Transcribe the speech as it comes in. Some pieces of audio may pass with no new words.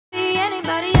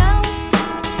anybody else.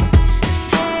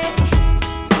 Hey,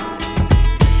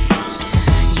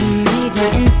 you made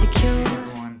me insecure. Hey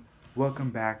everyone, welcome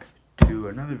back to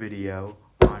another video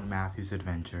on Matthew's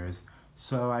Adventures.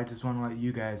 So I just want to let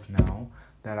you guys know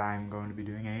that I'm going to be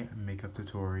doing a makeup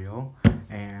tutorial,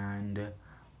 and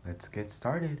let's get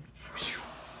started.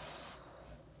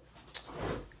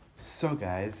 So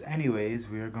guys, anyways,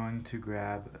 we are going to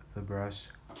grab the brush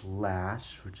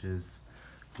Lash, which is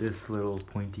this little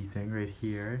pointy thing right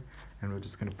here, and we're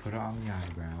just going to put it on the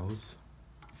eyebrows.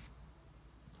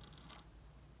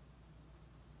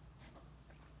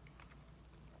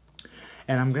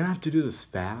 And I'm gonna have to do this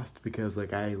fast because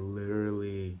like I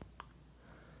literally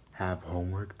have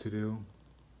homework to do.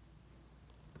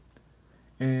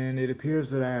 And it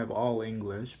appears that I have all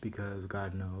English because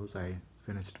God knows I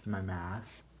finished my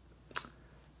math.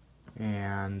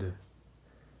 And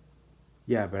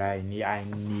yeah, but I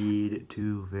need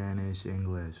to finish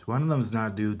English. One of them's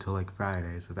not due till like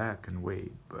Friday, so that can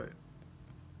wait, but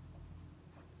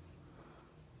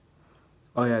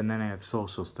oh yeah, and then I have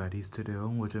social studies to do,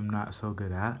 which I'm not so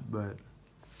good at, but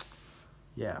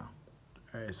yeah.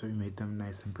 Alright, so we made them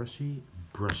nice and bushy,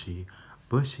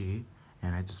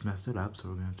 and I just messed it up, so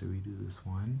we're gonna have to redo this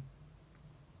one.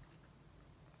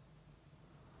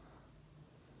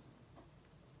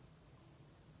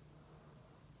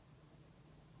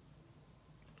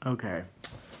 Okay,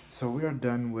 so we are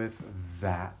done with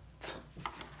that.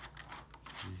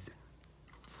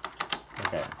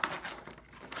 Okay.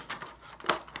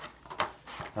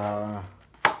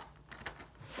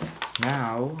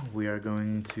 Now we are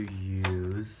going to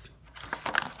use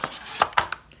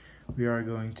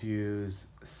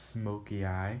Smoky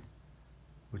Eye,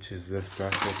 which is this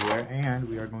brush right here, and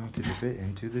we are going to dip it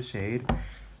into the shade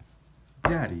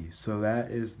Daddy. So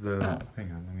that is the,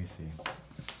 hang on, let me see.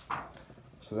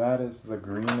 So that is the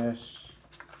greenish,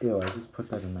 ew, I just put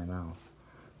that in my mouth.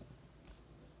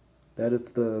 That is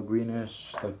the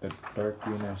greenish, like the dark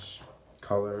greenish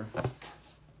color.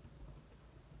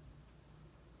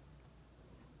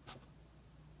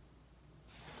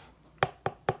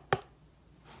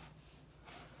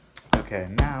 Okay,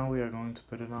 now we are going to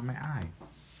put it on my eye.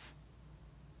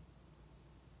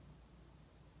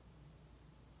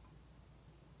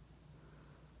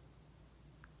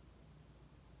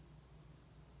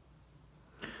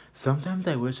 Sometimes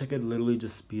I wish I could literally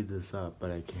just speed this up, but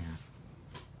I can't.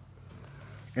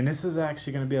 And this is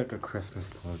actually going to be like a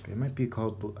Christmas look. It might be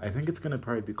called, I think it's going to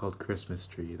probably be called Christmas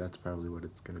Tree. That's probably what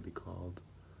it's going to be called.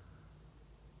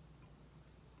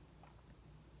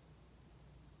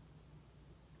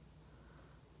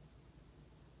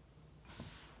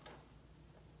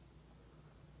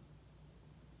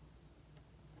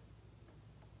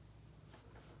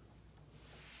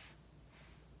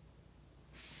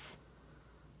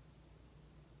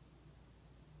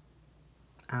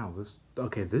 Ow,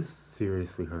 this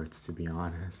seriously hurts, to be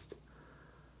honest.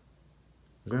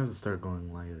 I'm gonna have to start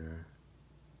going lighter.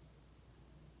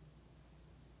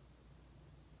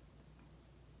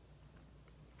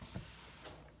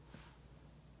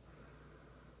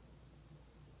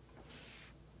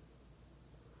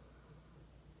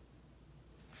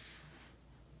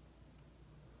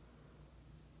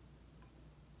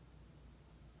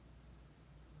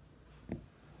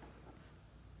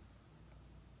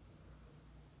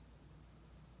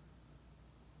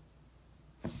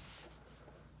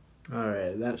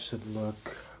 Alright, that should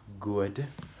look good.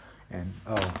 And,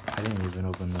 oh, I didn't even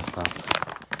open this up.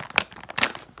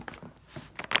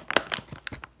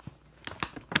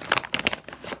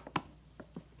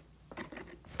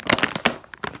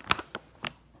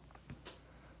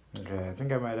 Okay, I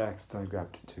think I might have accidentally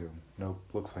grabbed two. Nope,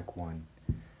 looks like one.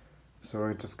 So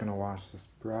we're just gonna wash this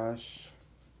brush.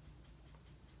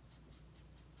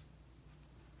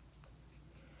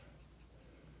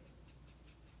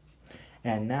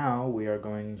 And now we are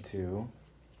going to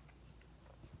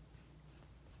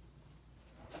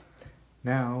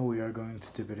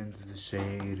dip it into the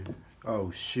shade.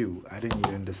 Oh shoot, I didn't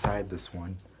even decide this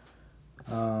one.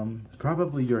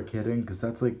 Probably you're kidding, because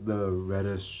that's like the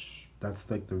reddish, that's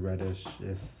like the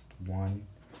reddishest one,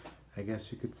 I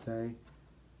guess you could say.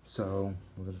 So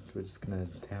we're just gonna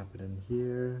tap it in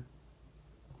here.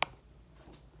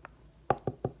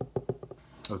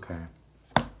 Okay.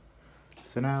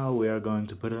 So now we are going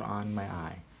to put it on my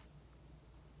eye.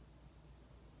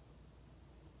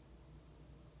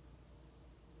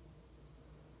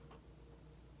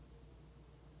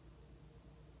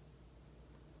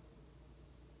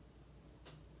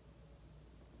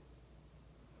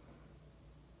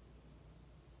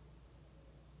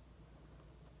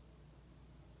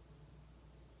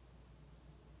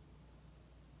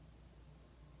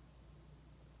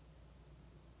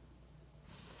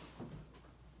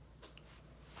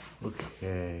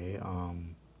 Okay,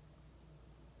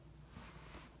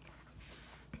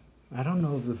 I don't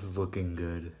know if this is looking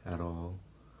good at all.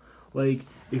 Like,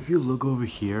 if you look over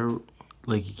here,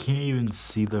 like, you can't even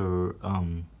see the,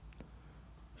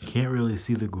 you can't really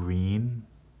see the green.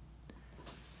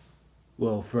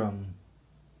 Well,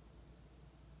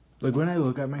 like, when I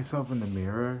look at myself in the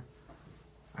mirror,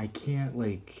 I can't,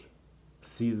 like,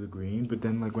 see the green, but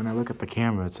then, like, when I look at the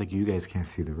camera, it's like you guys can't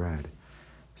see the red.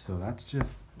 So that's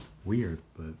just weird,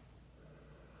 but...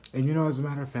 And you know, as a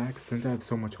matter of fact, since I have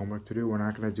so much homework to do, we're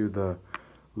not going to do the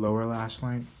lower lash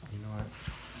line. You know what?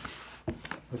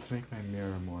 Let's make my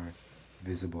mirror more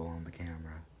visible on the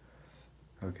camera.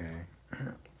 Okay.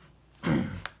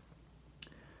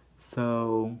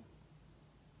 So...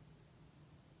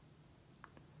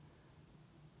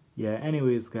 Yeah,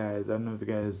 anyways, guys, I don't know if you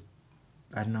guys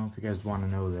want to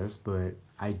know this, but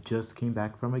I just came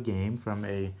back from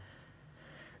a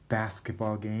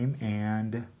basketball game,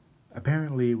 and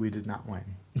apparently we did not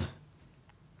win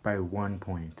by 1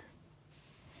 point.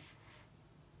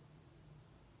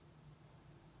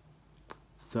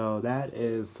 So that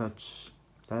is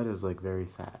like very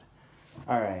sad.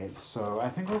 Alright, so I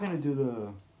think we're gonna do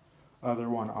the other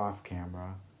one off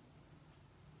camera.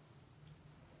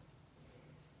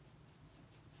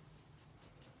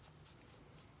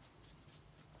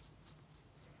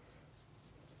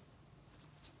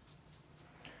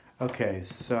 Okay,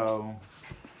 so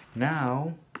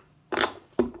now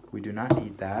we do not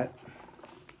need that.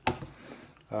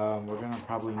 We're gonna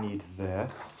probably need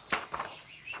this.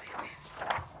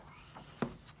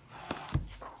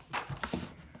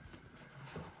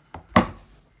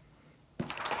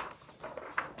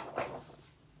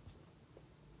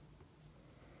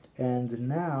 And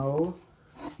now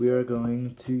we are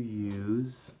going to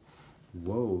use,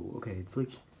 whoa, okay, it's like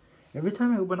every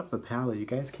time I open up the palette, you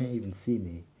guys can't even see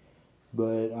me.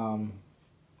 But,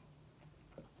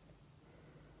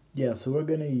 yeah, so we're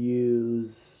gonna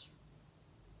use,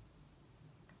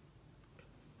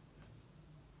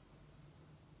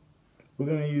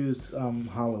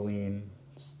 Halloween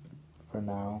for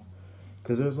now,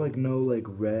 because there's like no like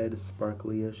red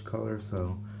sparkly-ish color,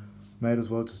 so might as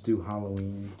well just do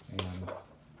Halloween. And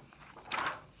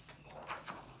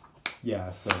yeah,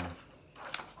 so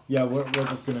yeah, we're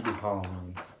just gonna do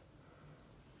Halloween.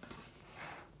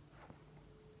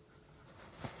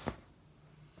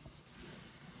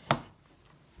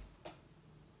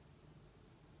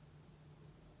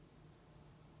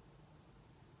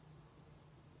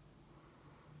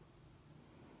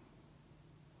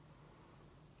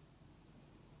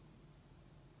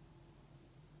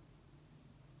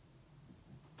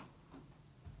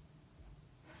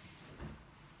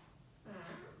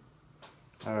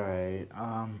 Alright,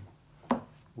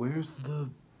 where's the...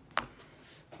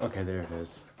 Okay, there it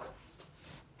is.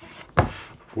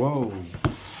 Whoa!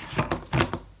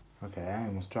 Okay, I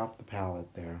almost dropped the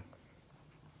palette there.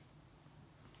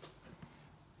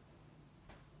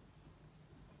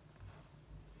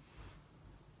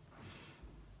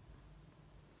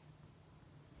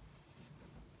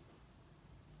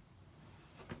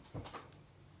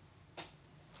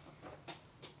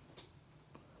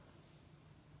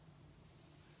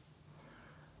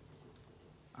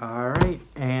 Alright,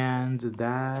 and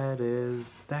that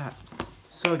is that.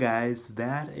 So guys,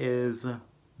 that is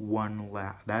one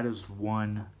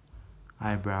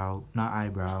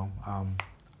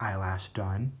eyelash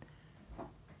done.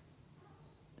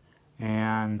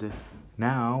 And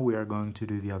now we are going to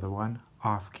do the other one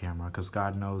off camera, because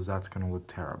God knows that's going to look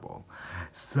terrible.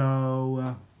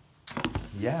 So,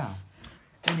 yeah.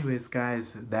 Anyways,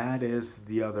 guys, that is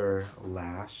the other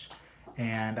lash.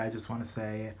 And I just want to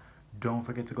say, don't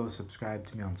forget to go subscribe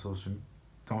to me on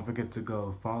don't forget to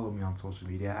go follow me on social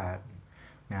media at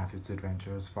Matthews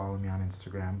Adventures. Follow me on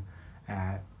Instagram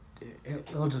at,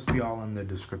 it'll just be all in the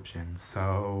description.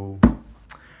 So,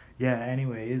 yeah,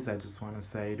 anyways, I just want to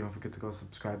say, don't forget to go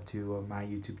subscribe to my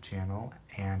YouTube channel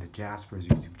and Jasper's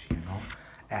YouTube channel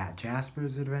at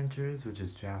Jasper's Adventures, which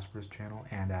is Jasper's channel,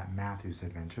 and at Matthews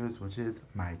Adventures, which is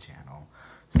my channel.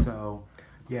 So,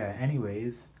 yeah,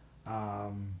 anyways,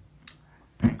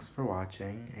 thanks for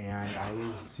watching, and I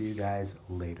will see you guys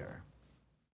later.